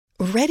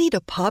Ready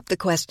to pop the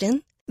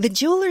question? The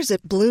jewelers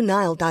at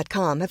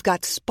BlueNile.com have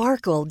got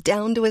sparkle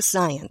down to a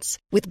science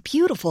with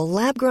beautiful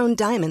lab-grown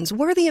diamonds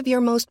worthy of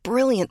your most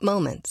brilliant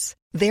moments.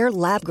 Their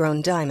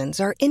lab-grown diamonds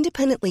are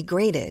independently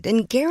graded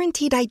and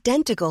guaranteed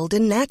identical to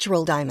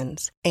natural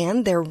diamonds,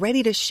 and they're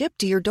ready to ship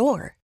to your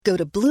door. Go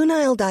to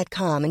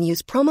BlueNile.com and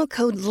use promo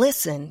code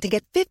LISTEN to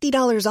get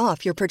 $50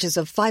 off your purchase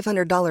of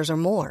 $500 or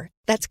more.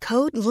 That's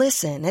code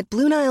LISTEN at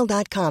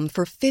BlueNile.com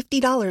for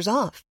 $50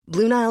 off.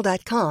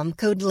 BlueNile.com,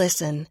 code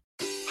LISTEN.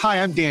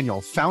 Hi, I'm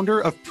Daniel, founder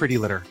of Pretty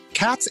Litter.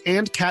 Cats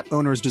and cat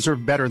owners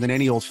deserve better than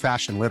any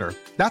old-fashioned litter.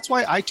 That's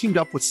why I teamed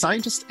up with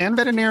scientists and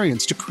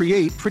veterinarians to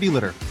create Pretty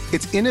Litter.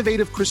 Its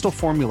innovative crystal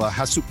formula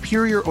has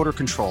superior odor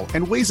control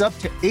and weighs up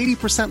to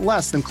 80%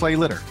 less than clay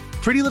litter.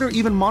 Pretty Litter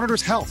even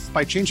monitors health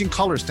by changing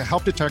colors to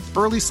help detect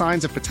early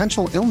signs of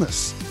potential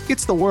illness.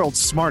 It's the world's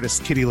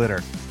smartest kitty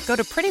litter. Go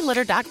to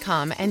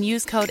prettylitter.com and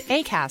use code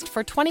ACAST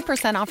for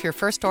 20% off your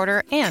first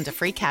order and a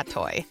free cat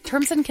toy.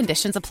 Terms and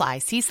conditions apply.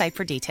 See site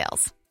for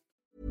details.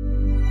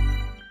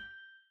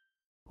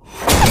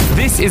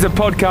 This is a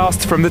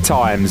podcast from The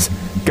Times.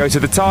 Go to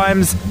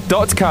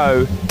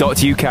thetimes.co.uk.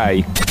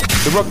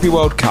 The Rugby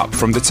World Cup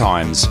from The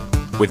Times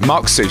with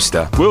Mark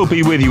Suster. We'll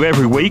be with you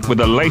every week with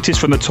the latest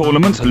from the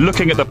tournament,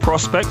 looking at the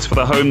prospects for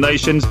the home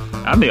nations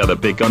and the other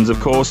big guns, of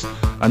course,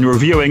 and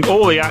reviewing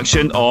all the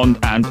action on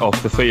and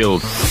off the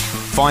field.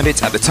 Find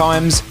it at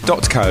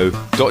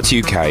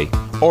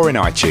thetimes.co.uk or in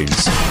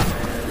iTunes.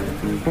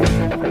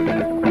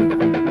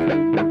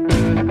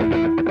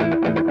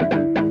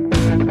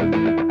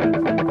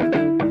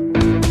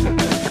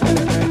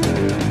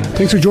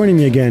 Thanks for joining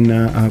me again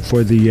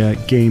for the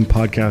game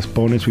podcast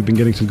bonus. We've been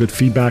getting some good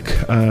feedback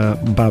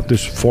about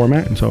this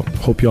format, and so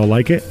hope you all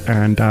like it.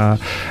 And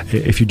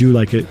if you do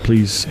like it,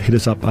 please hit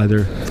us up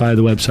either via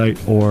the website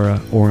or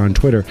on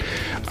Twitter.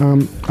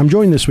 I'm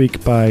joined this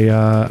week by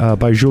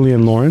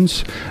Julien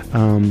Laurens,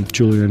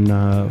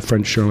 Julien,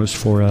 French journalist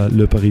for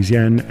Le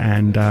Parisien,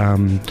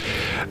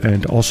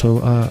 and also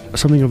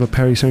something of a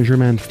Paris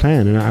Saint-Germain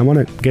fan. And I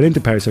want to get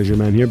into Paris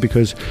Saint-Germain here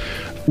because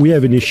we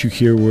have an issue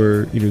here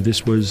where,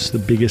 this was the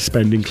biggest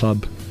spending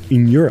club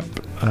in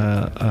Europe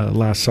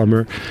last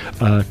summer.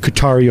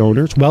 Qatari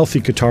owners,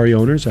 wealthy Qatari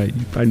owners. I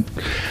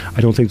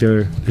don't think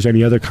there's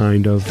any other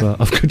kind of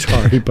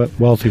Qatari, but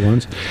wealthy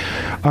ones.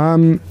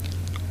 Can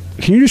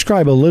you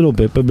describe a little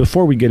bit, but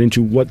before we get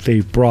into what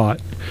they've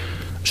brought,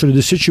 sort of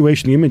the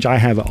situation, the image I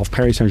have of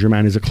Paris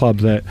Saint-Germain is a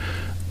club that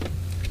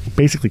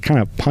basically kind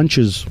of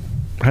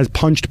has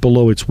punched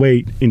below its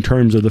weight in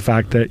terms of the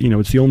fact that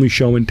it's the only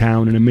show in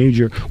town, and a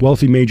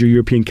wealthy major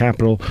European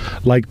capital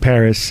like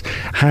Paris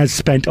has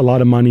spent a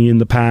lot of money in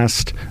the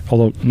past,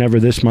 although never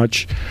this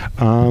much,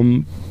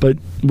 but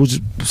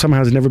somehow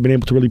has never been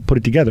able to really put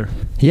it together.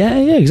 Yeah,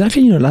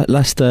 exactly.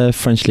 Last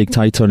French league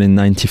title in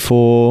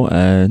 '94,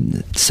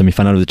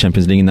 semi-final of the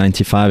Champions League in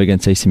 '95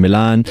 against AC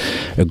Milan.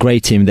 A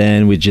great team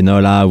then with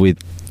Ginola, with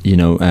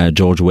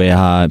George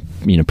Weah,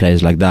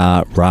 players like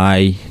that.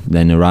 Rai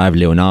then arrived,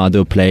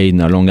 Leonardo played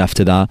not long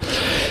after that,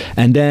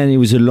 and then it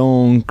was a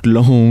long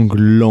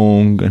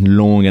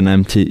and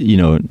empty,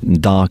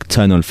 dark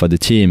tunnel for the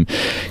team.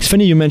 It's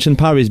funny you mentioned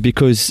Paris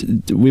because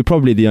we're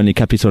probably the only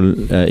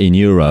capital in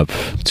Europe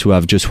to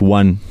have just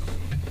one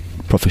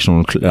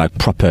professional,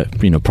 proper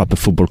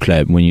football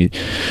club. When you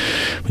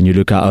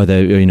look at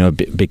other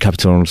big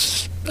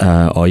capitals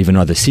or even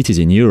other cities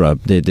in Europe,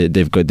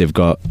 they've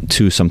got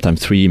two,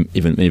 sometimes three,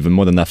 even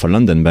more than that for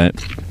London. But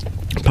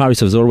Paris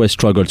has always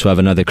struggled to have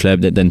another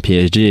club than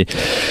PSG.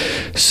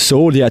 So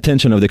all the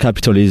attention of the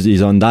capital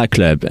is on that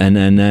club, and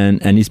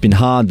it's been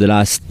hard the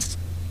last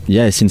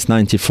since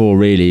 '94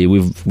 really.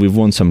 We've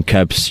won some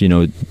cups,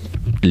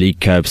 league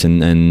cups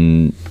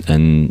and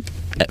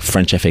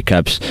French FA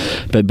Cups,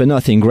 but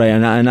nothing great.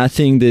 And I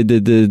think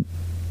it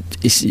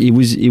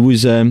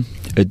was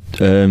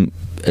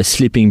a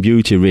sleeping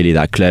beauty, really,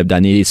 that club, that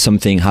needed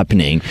something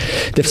happening.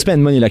 They've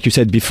spent money, like you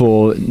said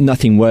before,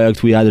 nothing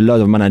worked. We had a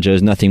lot of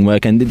managers, nothing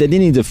worked, and they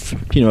need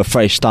a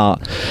fresh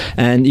start.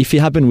 And if it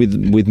happened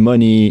with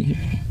money,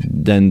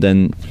 then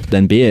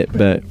be it.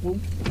 But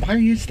why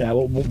is that?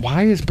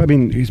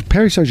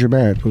 Paris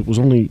Saint-Germain was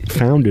only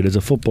founded as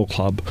a football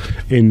club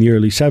in the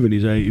early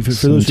 70s. For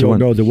those who don't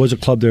know, there was a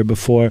club there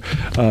before,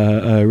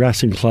 a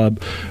Racing Club,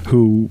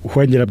 who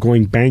ended up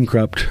going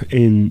bankrupt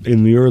in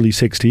the early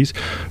 60s.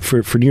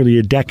 For nearly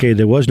a decade,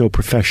 there was no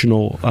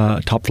professional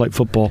top-flight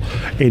football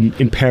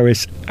in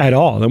Paris at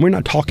all. And we're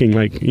not talking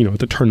at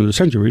the turn of the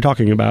century. We're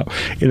talking about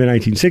in the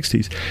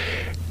 1960s.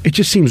 It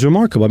just seems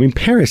remarkable.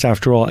 Paris,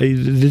 after all,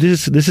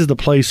 this is the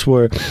place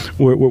where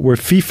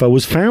FIFA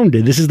was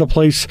founded. This is the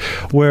place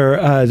where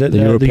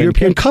the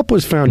European Cup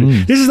was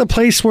founded. This is the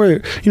place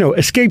where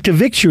Escape to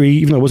Victory,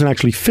 even though it wasn't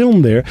actually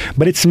filmed there,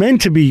 but it's meant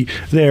to be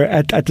there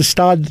at the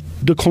Stade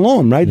de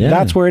Cologne, right? Yeah.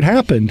 That's where it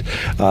happened.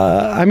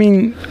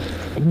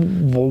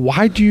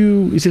 why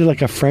is it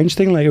like a French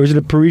thing, or is it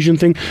a Parisian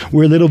thing?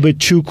 We're a little bit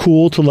too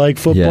cool to like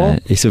football. Yeah,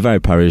 it's a very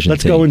Parisian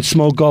Let's thing. go and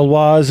smoke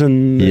Gauloise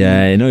and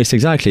yeah, no, it's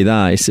exactly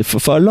that.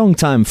 For a long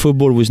time,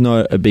 football was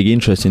not a big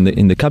interest in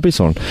the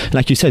capital.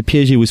 Like you said,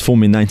 PSG was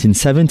formed in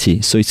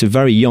 1970, so it's a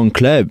very young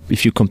club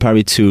if you compare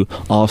it to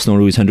Arsenal,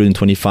 who is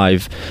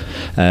 25th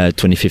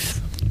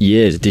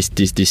years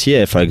this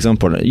year, for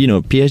example.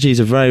 PSG is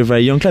a very,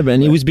 very young club,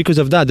 and it was because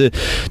of that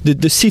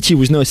the city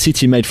was not a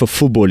city made for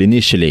football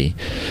initially,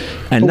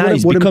 and now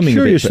it's becoming. I'm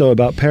curious though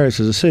about Paris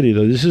as a city,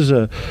 though. This is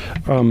a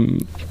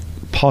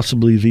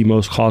possibly the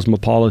most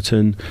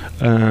cosmopolitan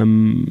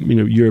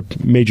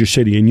major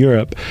city in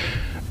Europe.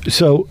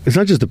 So it's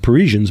not just the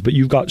Parisians, but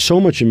you've got so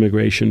much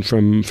immigration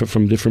from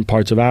different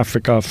parts of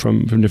Africa,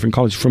 from different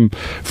countries,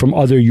 from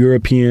other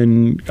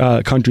European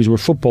countries where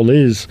football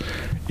is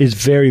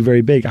very,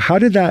 very big. How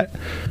did that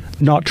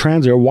not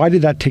translate, or why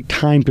did that take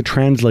time to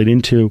translate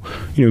into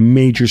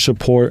major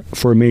support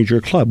for a major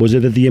club? Was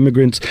it that the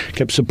immigrants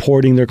kept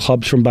supporting their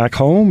clubs from back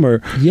home,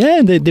 or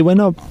they were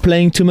not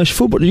playing too much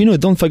football?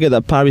 Don't forget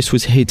that Paris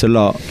was hit a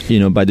lot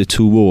by the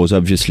two wars,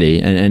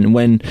 obviously, and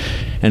when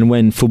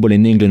football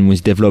in England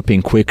was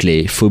developing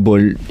quickly, football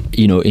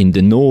in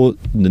the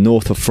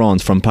north of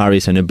France, from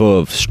Paris and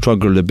above,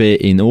 struggled a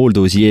bit in all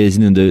those years,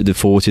 the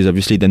 40s,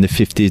 obviously, then the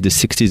 50s, the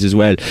 60s as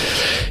well,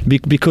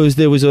 because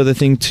there was other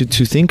things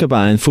to think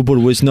about, and football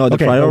was not the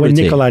priority. When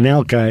Nicolas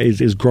Anelka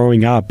is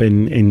growing up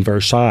in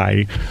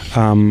Versailles,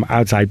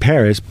 outside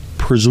Paris,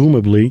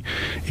 presumably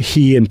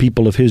he and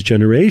people of his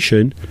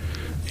generation,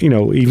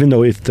 even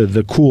though if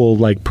the cool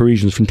like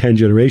Parisians from 10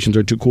 generations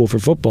are too cool for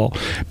football,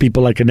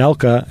 people like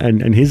Anelka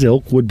and his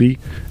ilk would be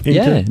into.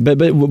 Yeah,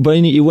 but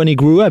when he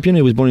grew up,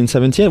 he was born in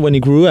 78. When he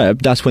grew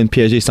up, that's when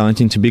PSG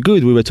started to be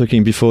good. We were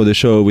talking before the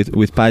show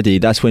with Paddy.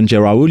 That's when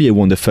Gérard Houllier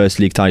won the first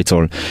league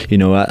title.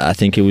 I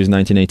think it was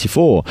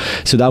 1984.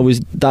 So that was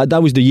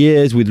the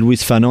years with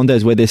Luis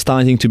Fernandez where they're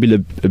starting to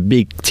build a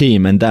big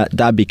team, and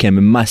that became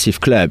a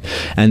massive club.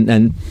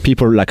 And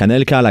people like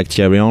Anelka, like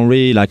Thierry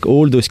Henry, like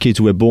all those kids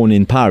who were born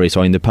in Paris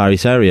or in the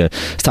Paris area,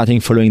 starting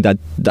following that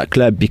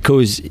club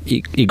because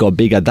it got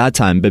big at that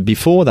time. But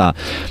before that,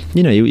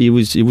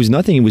 it was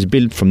nothing. It was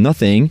built from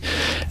nothing,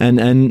 and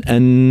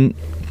then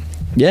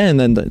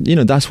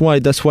that's why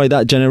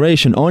that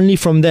generation, only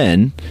from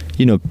then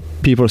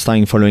people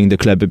starting following the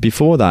club. But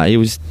before that,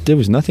 there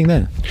was nothing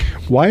there.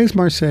 Why is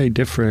Marseille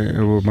different,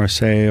 or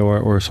Marseille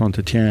or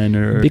Saint-Étienne,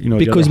 or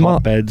because the other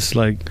hotbeds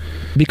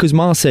because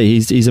Marseille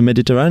is a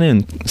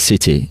Mediterranean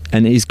city,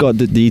 and it's got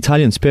the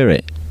Italian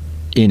spirit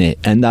in it,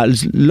 and I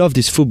love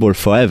this football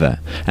forever,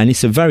 and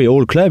it's a very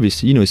old club.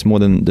 It's more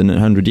than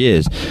 100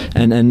 years,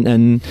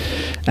 and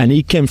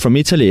he came from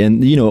Italy,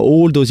 and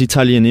all those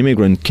Italian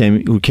immigrants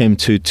who came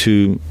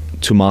to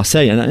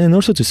Marseille and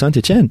also to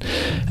Saint-Étienne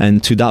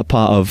and to that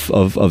part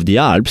of the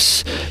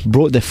Alps,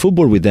 brought their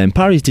football with them.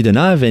 Paris didn't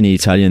have any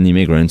Italian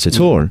immigrants at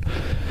all.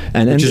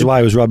 Which is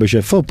why it was rubbish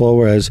at football,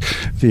 whereas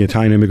the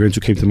Italian immigrants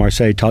who came to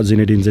Marseille taught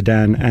Zinedine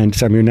Zidane and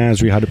Samir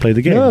Nasri how to play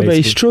the game. No, basically. but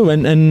it's true,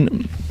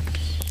 and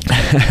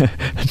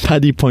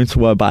Paddy points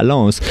about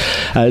Lens.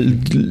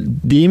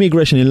 The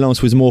immigration in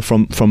Lens was more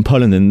from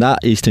Poland and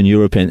that Eastern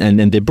European, and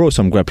then they brought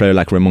some great players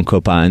like Raymond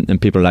Coppa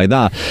and people like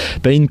that.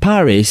 But in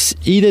Paris,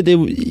 either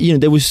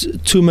there was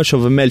too much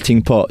of a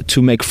melting pot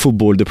to make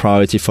football the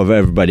priority for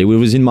everybody. We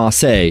was in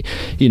Marseille,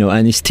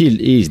 and it still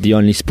is the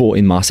only sport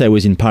in Marseille.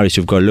 Whereas in Paris,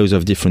 you've got loads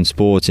of different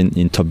sports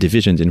in top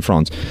divisions in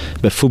France.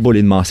 But football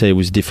in Marseille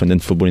was different than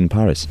football in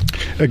Paris.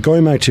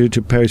 Going back to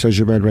Paris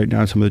Saint-Germain right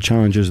now, some of the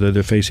challenges that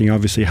they're facing,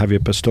 obviously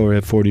Javier Pastore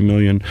at 40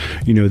 million,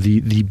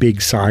 the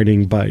big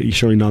signing, but he's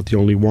surely not the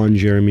only one.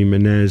 Jeremy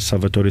Menez,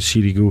 Salvatore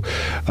Sirigu,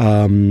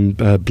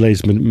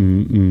 Blaise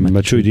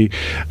Matuidi,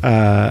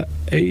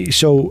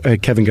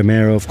 Kevin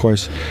Gamero, of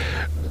course.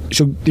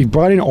 So they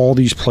brought in all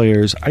these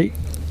players.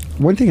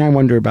 One thing I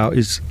wonder about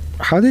is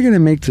how are they going to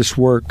make this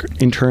work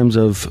in terms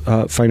of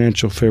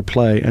financial fair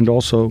play, and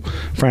also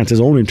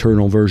France's own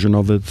internal version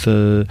of it,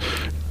 the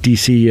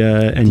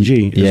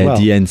DCNG as well.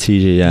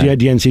 DNCG,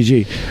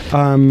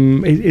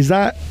 DNCG. Is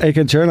that a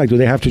concern? Like, do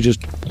they have to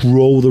just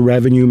grow the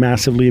revenue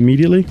massively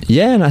immediately?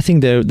 Yeah, and I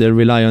think they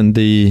rely on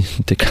the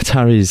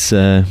Qataris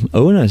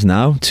owners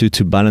now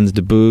to balance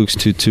the books,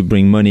 to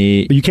bring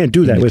money. But you can't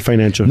do that with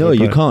financial. No,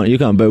 you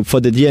can't. But for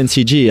the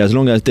DNCG, as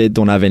long as they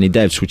don't have any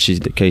debts, which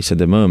is the case at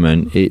the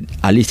moment,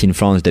 at least in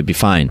France, they'd be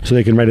fine. So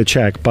they can write a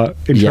check. But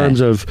in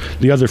terms of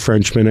the other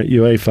Frenchmen at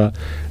UEFA,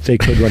 they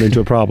could run into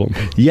a problem.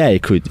 Yeah,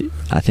 it could.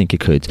 I think it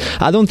could.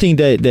 I don't think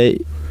they're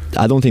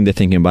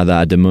thinking about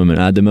that at the moment.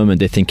 At the moment,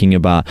 they're thinking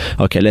about,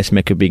 okay, let's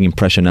make a big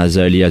impression as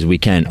early as we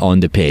can on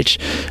the pitch,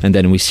 and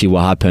then we see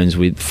what happens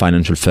with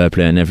financial fair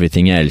play and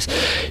everything else.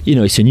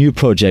 It's a new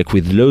project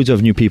with loads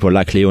of new people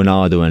like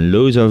Leonardo and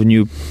loads of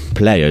new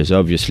players,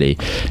 obviously.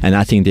 And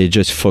I think they're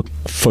just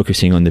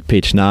focusing on the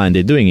pitch now, and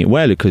they're doing it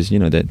well because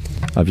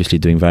obviously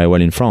doing very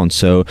well in France.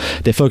 So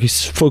they're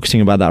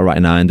focusing about that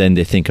right now, and then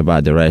they think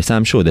about the rest.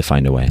 I'm sure they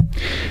find a way.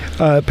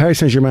 Paris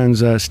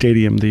Saint-Germain's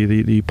stadium,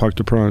 the Parc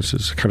des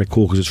Princes, is kind of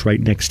cool because it's right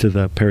next to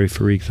the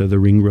Périphérique, the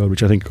ring road,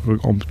 which I think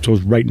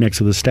goes right next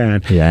to the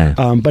stand. Yeah.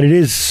 But it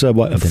is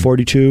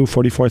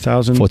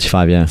 44,000?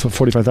 45, yeah.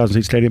 45,000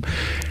 seat stadium.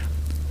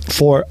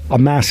 For a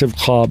massive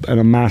club and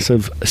a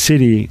massive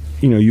city,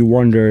 you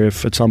wonder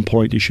if at some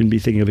point you shouldn't be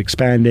thinking of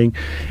expanding.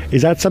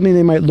 Is that something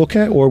they might look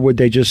at, or would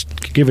they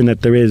just, given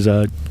that there is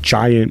a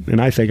giant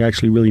and I think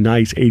actually really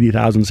nice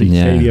 80,000 seat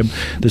stadium,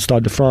 the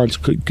Stade de France,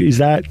 is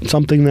that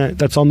something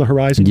that's on the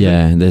horizon?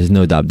 Yeah, there's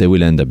no doubt they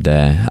will end up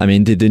there. I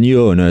mean, the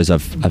new owners,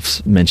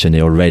 I've mentioned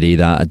it already,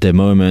 that at the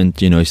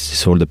moment,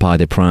 it's all the Parc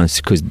des Princes,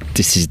 because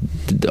this is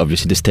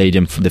obviously the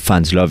stadium, the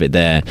fans love it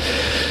there.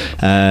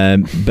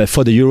 But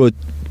for the Euro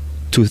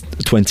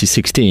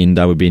 2016,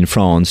 that would be in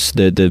France,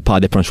 the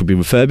Parc des Princes would be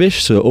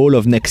refurbished, so all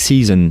of next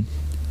season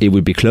it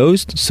would be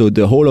closed. So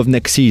the whole of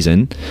next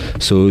season,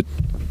 so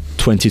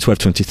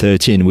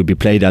 2012-2013, will be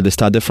played at the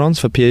Stade de France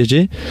for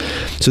PSG.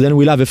 So then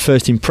we'll have a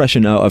first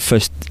impression, a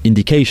first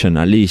indication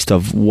at least,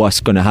 of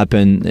what's going to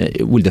happen.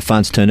 Will the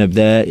fans turn up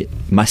there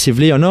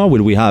massively or not?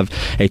 Will we have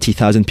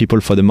 80,000 people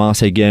for the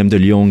Marseille game, the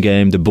Lyon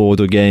game, the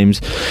Bordeaux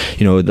games,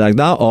 like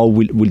that? Or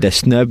will they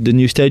snub the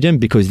new stadium?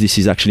 Because this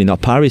is actually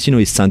not Paris,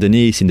 it's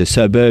Saint-Denis, it's in the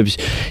suburbs,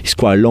 it's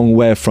quite a long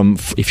way from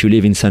if you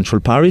live in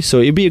central Paris. So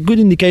it'll be a good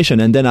indication.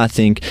 And then I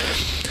think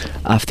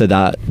after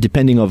that,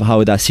 depending on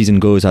how that season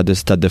goes at the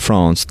Stade de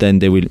France, then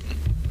they will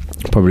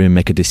probably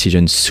make a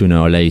decision sooner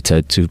or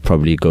later to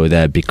probably go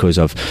there, because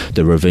of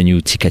the revenue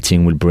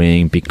ticketing will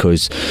bring,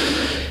 because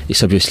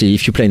it's obviously,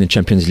 if you play in the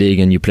Champions League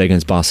and you play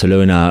against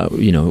Barcelona,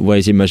 where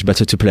is it much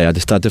better to play, at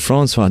the Stade de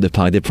France or at the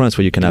Parc des Princes,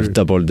 where you can have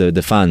double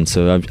the fans?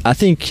 So I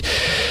think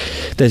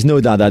there's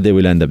no doubt that they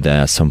will end up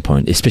there at some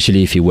point,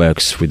 especially if it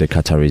works with the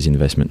Qataris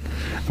investment.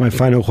 My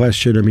final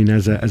question,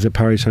 as a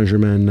Paris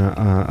Saint-Germain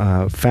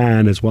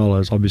fan, as well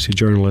as obviously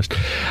journalist,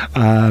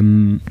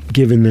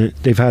 given that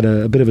they've had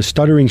a bit of a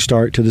stuttering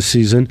start to the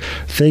season,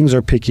 things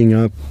are picking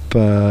up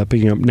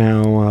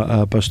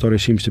now. Pastore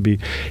seems to be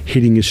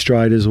hitting his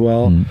stride as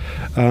well.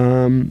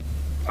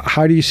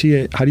 How do you see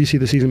it? How do you see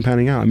the season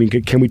panning out?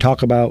 Can we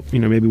talk about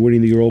maybe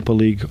winning the Europa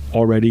League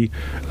already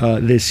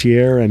this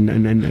year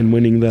and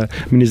winning the?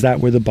 Is that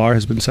where the bar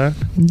has been set?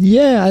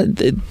 Yeah,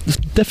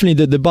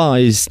 definitely. The bar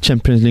is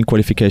Champions League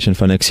qualification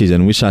for next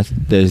season, which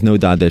there's no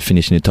doubt they'll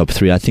finish in the top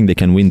three. I think they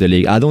can win the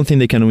league. I don't think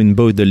they can win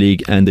both the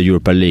league and the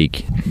Europa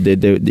League.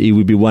 It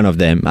will be one of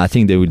them. I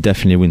think they will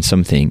definitely win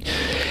something.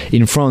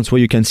 In France, what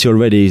you can see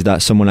already is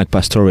that someone like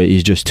Pastore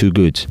is just too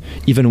good.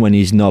 Even when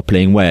he's not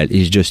playing well,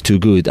 he's just too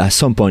good. At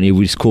some point, he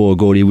will score a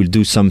goal, he will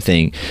do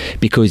something,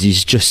 because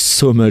he's just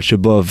so much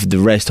above the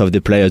rest of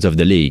the players of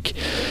the league,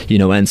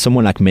 and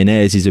someone like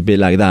Menez is a bit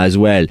like that as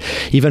well.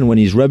 Even when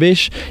he's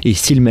rubbish, he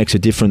still makes a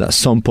difference at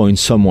some point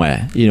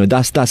somewhere.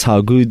 That's how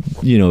good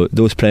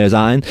those players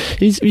are. And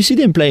you see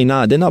them playing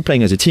now, they're not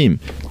playing as a team,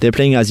 they're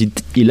playing as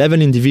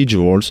 11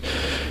 individuals,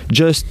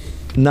 just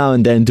now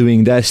and then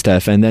doing their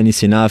stuff, and then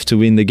it's enough to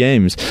win the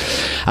games.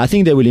 I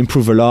think they will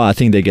improve a lot. I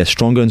think they get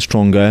stronger and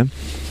stronger.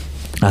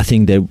 I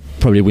think they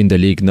probably win the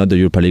league, not the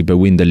Europa League, but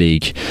win the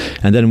league.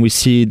 And then we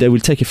see they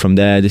will take it from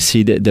there. They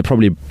see that they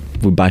probably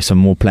will buy some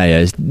more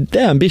players.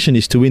 Their ambition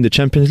is to win the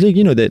Champions League.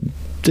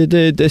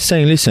 They're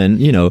saying, listen,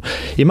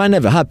 it might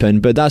never happen,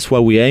 but that's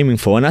what we're aiming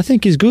for. And I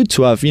think it's good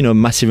to have,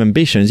 massive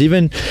ambitions.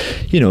 Even,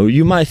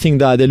 you might think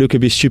that they look a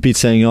bit stupid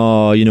saying,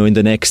 in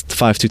the next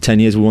 5 to 10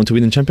 years we want to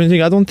win the Champions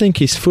League. I don't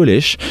think it's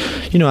foolish.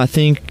 I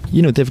think,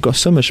 they've got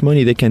so much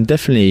money, they can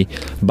definitely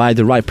buy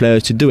the right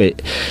players to do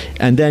it.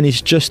 And then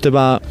it's just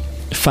about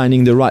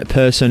finding the right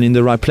person in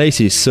the right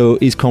places. So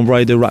is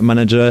Cambrai the right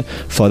manager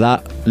for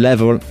that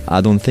level?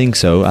 I don't think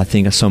so. I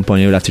think at some point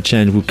he will have to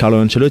change. Would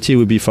Carlo Ancelotti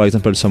would be, for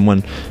example,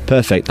 someone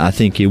perfect? I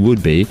think he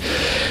would be.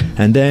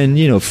 And then,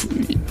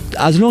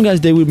 as long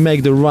as they would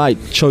make the right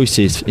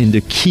choices in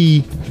the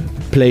key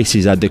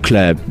places at the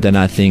club, then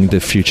I think the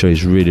future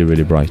is really,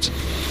 really bright.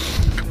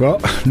 Well,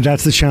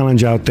 that's the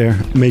challenge out there,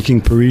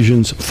 making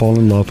Parisians fall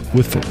in love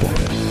with football.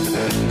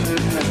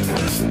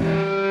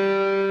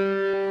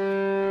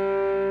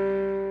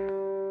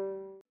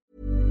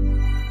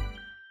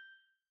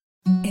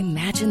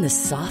 Imagine the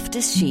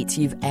softest sheets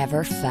you've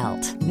ever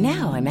felt.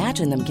 Now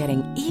imagine them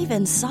getting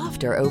even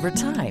softer over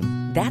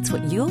time. That's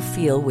what you'll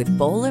feel with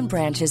Boll &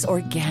 Branch's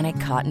organic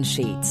cotton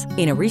sheets.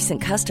 In a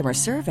recent customer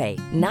survey,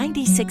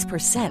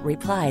 96%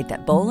 replied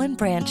that Boll &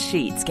 Branch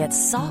sheets get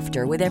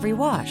softer with every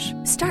wash.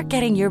 Start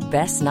getting your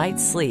best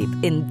night's sleep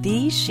in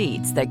these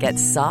sheets that get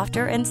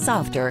softer and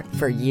softer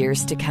for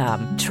years to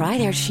come. Try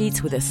their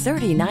sheets with a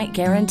 30-night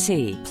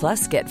guarantee.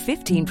 Plus, get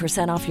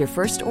 15% off your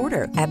first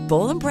order at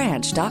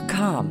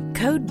bollandbranch.com.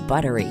 Code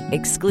BUTTERY.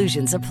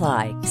 Exclusions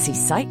apply. See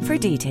site for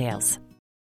details.